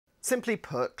Simply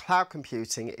put, cloud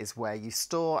computing is where you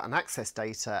store and access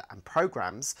data and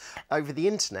programs over the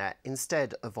internet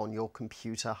instead of on your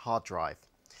computer hard drive.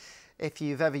 If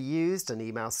you've ever used an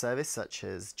email service such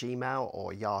as Gmail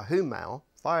or Yahoo Mail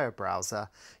via a browser,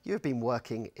 you have been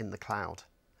working in the cloud.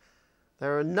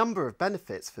 There are a number of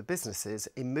benefits for businesses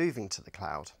in moving to the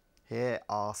cloud. Here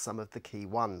are some of the key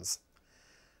ones.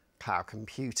 Cloud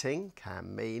computing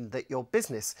can mean that your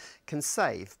business can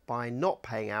save by not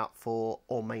paying out for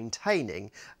or maintaining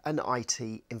an IT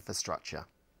infrastructure.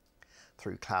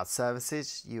 Through cloud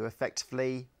services, you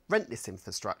effectively rent this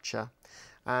infrastructure,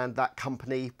 and that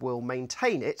company will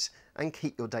maintain it and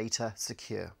keep your data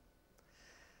secure.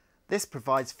 This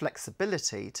provides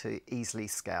flexibility to easily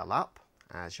scale up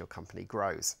as your company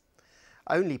grows,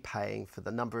 only paying for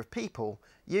the number of people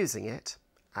using it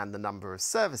and the number of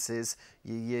services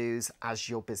you use as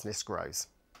your business grows.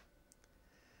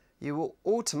 You will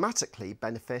automatically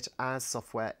benefit as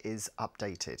software is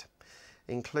updated,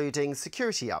 including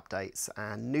security updates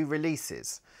and new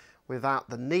releases, without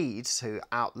the need to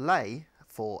outlay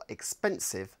for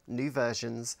expensive new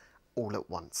versions all at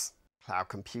once. Cloud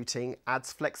computing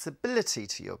adds flexibility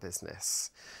to your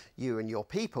business. You and your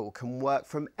people can work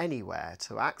from anywhere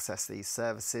to access these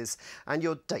services and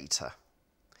your data.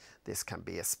 This can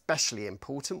be especially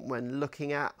important when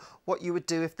looking at what you would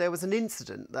do if there was an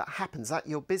incident that happens at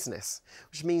your business,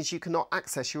 which means you cannot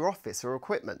access your office or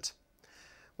equipment.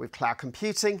 With cloud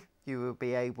computing, you will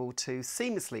be able to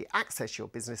seamlessly access your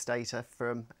business data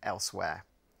from elsewhere.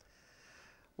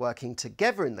 Working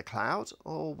together in the cloud,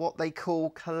 or what they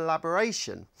call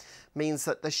collaboration, means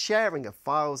that the sharing of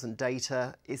files and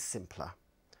data is simpler.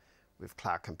 With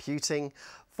cloud computing,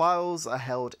 files are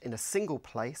held in a single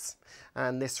place,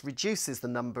 and this reduces the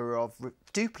number of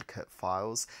duplicate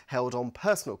files held on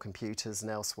personal computers and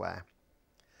elsewhere.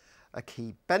 A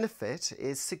key benefit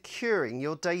is securing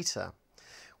your data.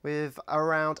 With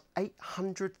around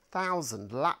 800,000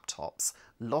 laptops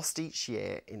lost each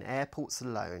year in airports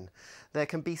alone, there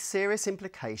can be serious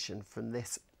implication from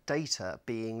this data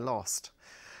being lost.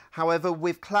 However,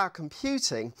 with cloud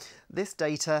computing, this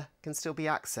data can still be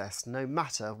accessed no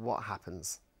matter what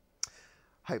happens.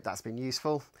 Hope that's been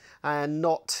useful and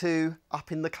not too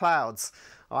up in the clouds.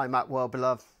 I'm Matt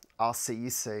Wellbeloved. I'll see you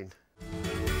soon.